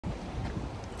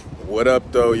What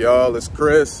up though, y'all? It's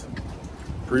Chris.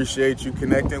 Appreciate you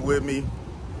connecting with me,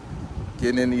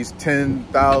 getting in these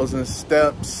 10,000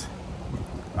 steps.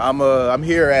 I'm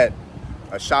here at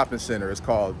a shopping center. It's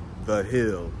called The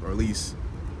Hill, or at least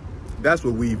that's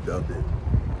what we've dubbed it,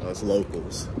 us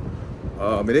locals.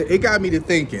 And it got me to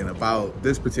thinking about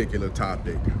this particular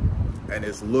topic, and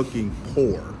it's looking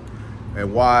poor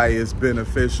and why it's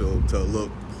beneficial to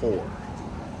look poor.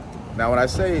 Now, when I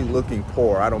say looking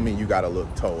poor, I don't mean you gotta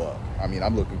look toe up. I mean,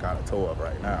 I'm looking kind of toe up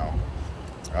right now.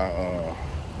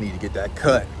 Need to get that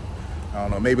cut. I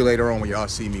don't know, maybe later on when y'all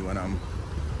see me when I'm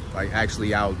like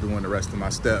actually out doing the rest of my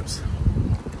steps,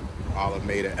 I'll have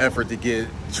made an effort to get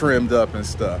trimmed up and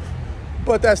stuff.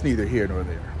 But that's neither here nor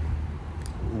there.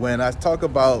 When I talk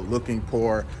about looking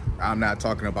poor, I'm not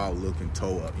talking about looking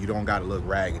toe up. You don't gotta look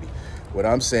raggedy. What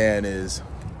I'm saying is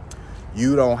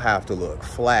you don't have to look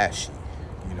flashy.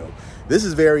 You know, this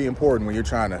is very important when you're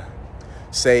trying to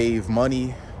save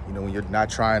money, you know, when you're not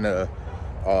trying to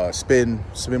spend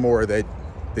more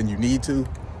than you need to.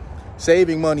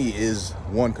 Saving money is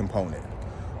one component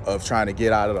of trying to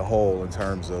get out of the hole in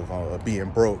terms of being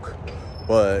broke,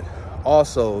 but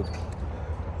also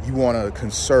you want to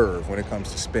conserve when it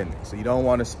comes to spending. So you don't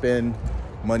want to spend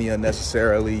money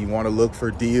unnecessarily. You want to look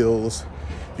for deals.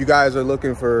 If you guys are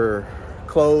looking for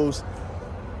clothes,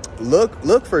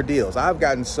 look for deals. I've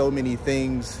gotten so many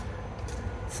things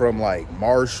from like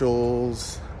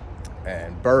Marshalls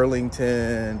and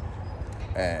Burlington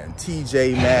and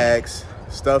TJ Maxx,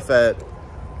 stuff at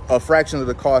a fraction of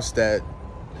the cost that,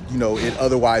 you know, it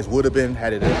otherwise would have been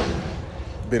had it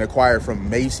been acquired from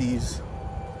Macy's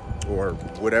or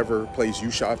whatever place you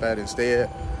shop at instead.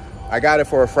 I got it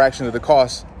for a fraction of the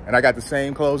cost, and I got the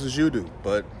same clothes as you do.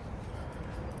 But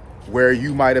where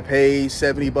you might have paid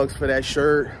 70 bucks for that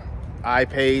shirt, I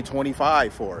paid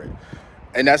 25 for it.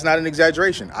 And that's not an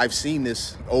exaggeration. I've seen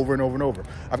this over and over and over.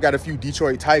 I've got a few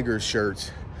Detroit Tigers shirts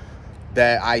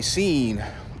that I seen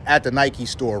at the Nike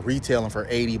store retailing for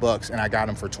 80 bucks, and I got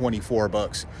them for 24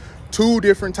 bucks. 2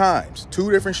 different times, 2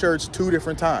 different shirts, 2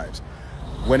 different times.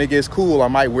 When it gets cool, I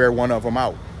might wear one of them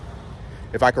out.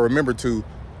 If I can remember to,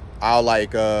 I'll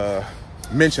like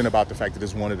mention about the fact that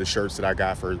it's one of the shirts that I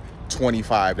got for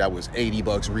 25 that was 80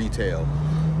 bucks retail.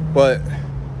 But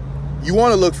you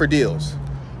want to look for deals.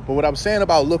 But what I'm saying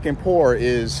about looking poor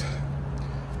is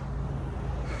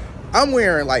I'm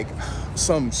wearing like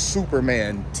some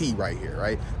Superman tee right here,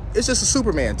 right? It's just a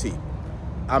Superman tee.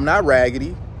 I'm not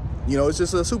raggedy. You know, it's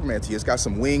just a Superman tee. It's got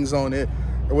some wings on it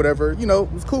or whatever. You know,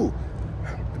 it's cool.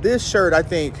 This shirt, I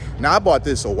think, now I bought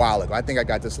this a while ago. I think I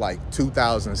got this like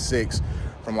 2006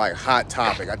 from like Hot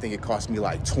Topic. I think it cost me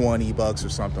like 20 bucks or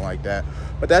something like that.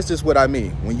 But that's just what I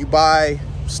mean. When you buy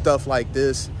stuff like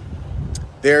this,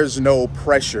 there's no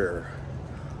pressure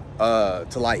to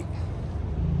like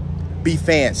be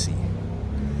fancy.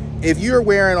 If you're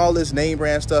wearing all this name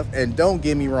brand stuff, and don't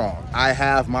get me wrong, I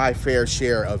have my fair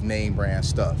share of name brand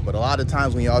stuff. But a lot of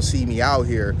times when y'all see me out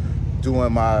here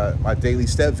doing my daily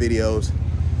step videos,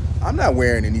 I'm not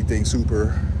wearing anything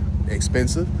super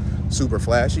expensive, super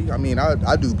flashy. I mean, I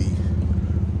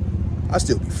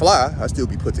still be fly, I still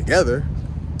be put together.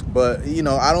 But, you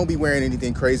know, I don't be wearing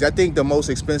anything crazy. I think the most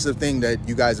expensive thing that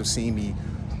you guys have seen me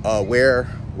wear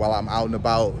while I'm out and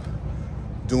about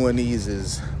doing these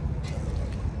is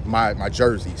my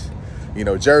jerseys. You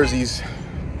know, jerseys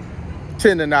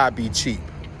tend to not be cheap.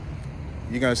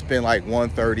 You're going to spend like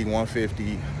 $130,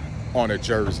 $150 on a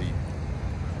jersey,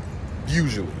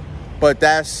 usually. But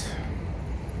that's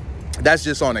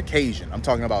just on occasion. I'm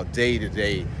talking about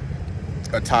day-to-day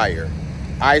attire.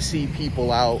 I see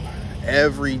people out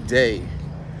every day.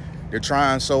 They're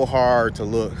trying so hard to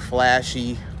look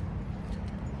flashy,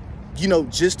 you know,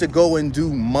 just to go and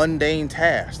do mundane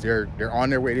tasks. They're on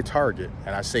their way to Target,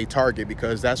 and I say Target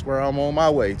because that's where I'm on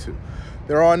my way to.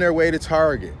 They're on their way to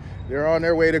Target. They're on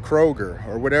their way to Kroger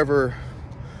or whatever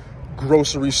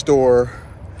grocery store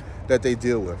that they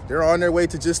deal with. They're on their way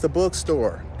to just a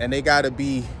bookstore, and they got to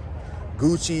be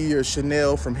Gucci or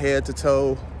Chanel from head to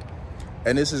toe.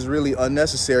 And this is really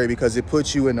unnecessary because it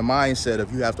puts you in the mindset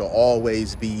of you have to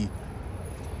always be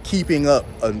keeping up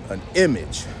an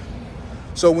image.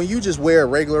 So when you just wear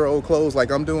regular old clothes like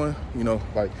I'm doing, you know,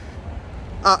 like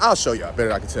I'll show y'all better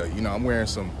than I can tell you. You know, I'm wearing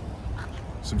some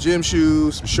gym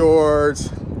shoes, some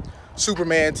shorts,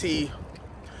 Superman tee.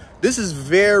 This is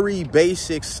very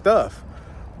basic stuff.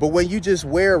 But when you just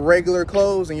wear regular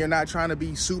clothes and you're not trying to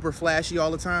be super flashy all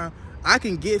the time, I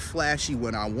can get flashy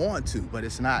when I want to, but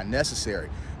it's not necessary.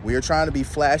 When you're trying to be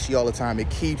flashy all the time, it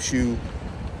keeps you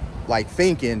like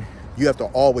thinking you have to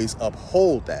always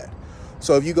uphold that.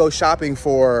 So if you go shopping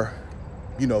for,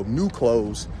 you know, new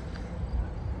clothes,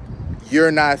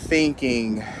 you're not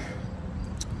thinking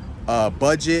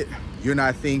budget. You're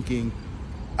not thinking,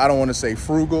 I don't want to say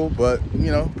frugal, but,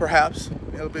 you know, perhaps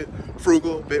a little bit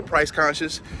frugal, a bit price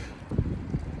conscious.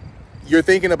 You're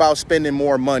thinking about spending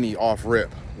more money off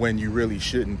rip when you really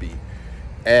shouldn't be.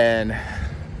 And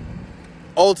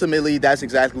ultimately, that's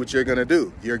exactly what you're going to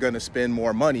do. You're going to spend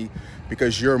more money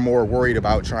because you're more worried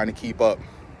about trying to keep up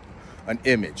an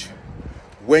image.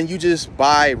 When you just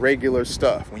buy regular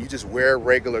stuff, when you just wear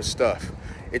regular stuff,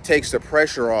 it takes the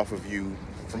pressure off of you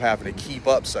from having to keep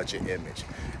up such an image.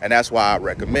 And that's why I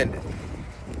recommend it.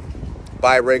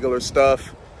 Buy regular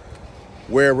stuff,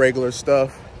 wear regular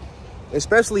stuff,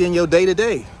 especially in your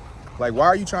day-to-day. Like, why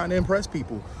are you trying to impress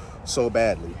people so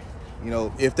badly? You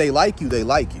know, if they like you, they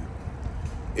like you.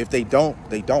 If they don't,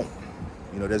 they don't.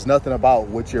 You know, there's nothing about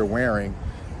what you're wearing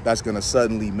that's gonna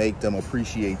suddenly make them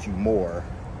appreciate you more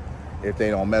if they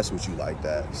don't mess with you like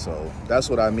that. So that's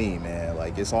what I mean, man.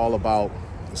 Like, it's all about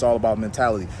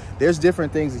mentality. There's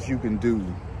different things that you can do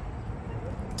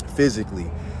physically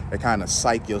that kind of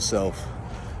psych yourself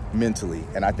mentally.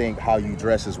 And I think how you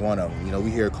dress is one of them. You know,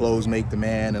 we hear clothes make the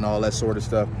man and all that sort of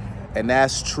stuff. And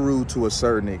that's true to a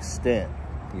certain extent.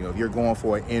 You know, if you're going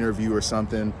for an interview or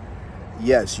something,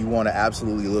 yes, you want to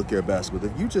absolutely look your best. But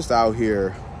if you just out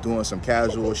here doing some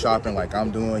casual shopping like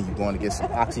I'm doing, you're going to get some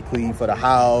OxiClean for the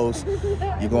house,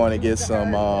 you're going to get some,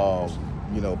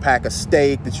 you know, pack of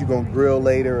steak that you're going to grill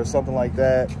later or something like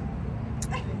that,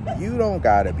 you don't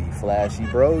got to be flashy,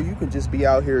 bro. You can just be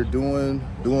out here doing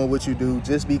what you do.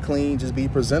 Just be clean, just be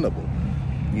presentable,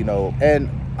 you know. And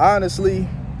honestly,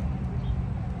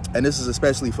 and this is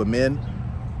especially for men,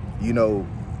 you know,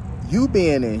 you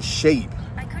being in shape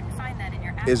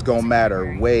is gonna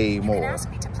matter way more.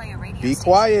 Be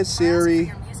quiet,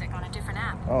 Siri.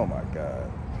 Oh my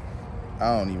God.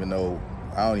 I don't even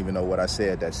know what I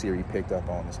said that Siri picked up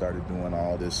on and started doing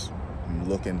all this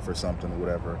looking for something or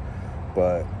whatever.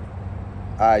 But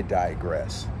I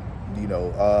digress. You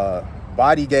know,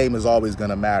 body game is always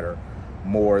gonna matter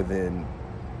more than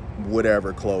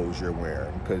whatever clothes you're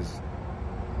wearing. Because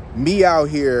me out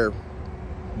here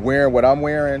wearing what I'm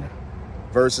wearing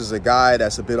versus a guy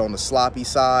that's a bit on the sloppy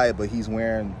side, but he's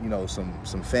wearing, you know, some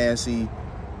fancy,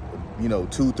 you know,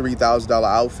 $2,000-$3,000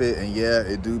 outfit. And yeah,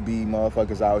 it do be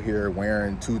motherfuckers out here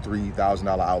wearing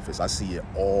 $2,000-$3,000 outfits. I see it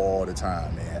all the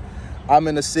time, man. I'm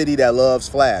in a city that loves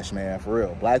flash, man, for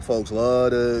real. Black folks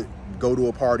love to go to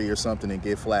a party or something and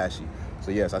get flashy.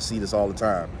 So yes, I see this all the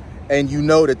time. And you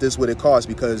know that this is what it costs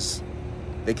because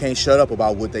they can't shut up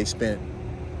about what they spent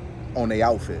on their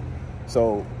outfit.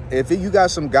 So if you got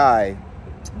some guy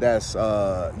that's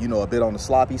you know, a bit on the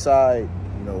sloppy side,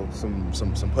 you know, some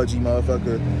pudgy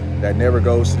motherfucker that never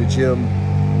goes to the gym,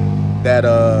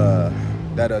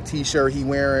 that t-shirt he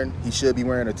wearing, he should be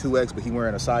wearing a 2X, but he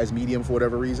wearing a size medium for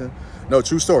whatever reason. No,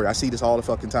 true story. I see this all the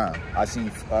fucking time. I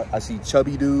see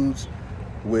chubby dudes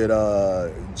with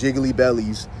jiggly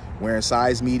bellies wearing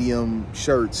size medium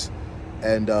shirts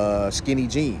and skinny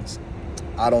jeans.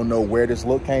 I don't know where this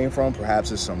look came from.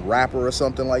 Perhaps it's some rapper or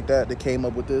something like that came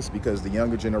up with this, because the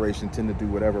younger generation tend to do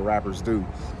whatever rappers do.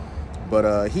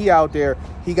 But he out there,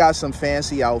 he got some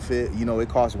fancy outfit. You know, it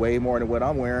costs way more than what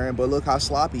I'm wearing, but look how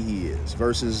sloppy he is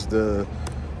versus the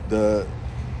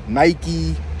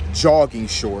Nike jogging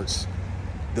shorts,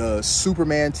 the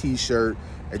Superman t-shirt,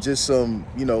 and just some,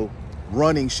 you know,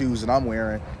 running shoes that I'm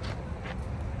wearing.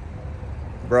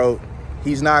 Bro,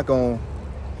 he's not gonna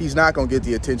get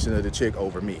the attention of the chick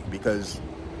over me, because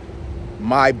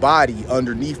my body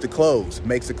underneath the clothes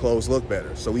makes the clothes look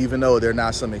better. So even though they're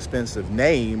not some expensive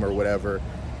name or whatever,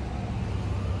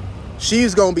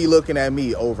 she's gonna be looking at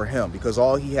me over him because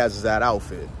all he has is that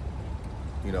outfit,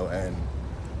 you know. And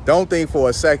don't think for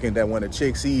a second that when a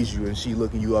chick sees you and she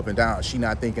looking you up and down, she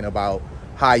not thinking about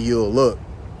how you'll look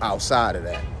outside of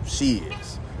that. She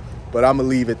is. But I'm gonna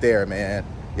leave it there, man.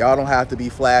 Y'all don't have to be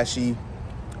flashy.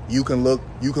 You can look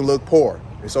poor.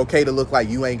 It's okay to look like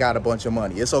you ain't got a bunch of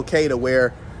money. It's okay to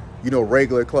wear, you know,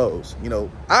 regular clothes. You know,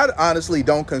 I honestly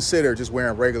don't consider just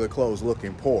wearing regular clothes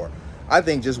looking poor. I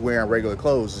think just wearing regular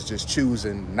clothes is just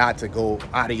choosing not to go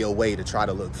out of your way to try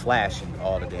to look flashy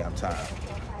all the damn time.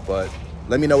 But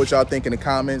let me know what y'all think in the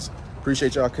comments.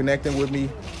 Appreciate y'all connecting with me.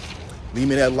 Leave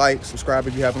me that like, subscribe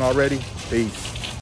if you haven't already. Peace.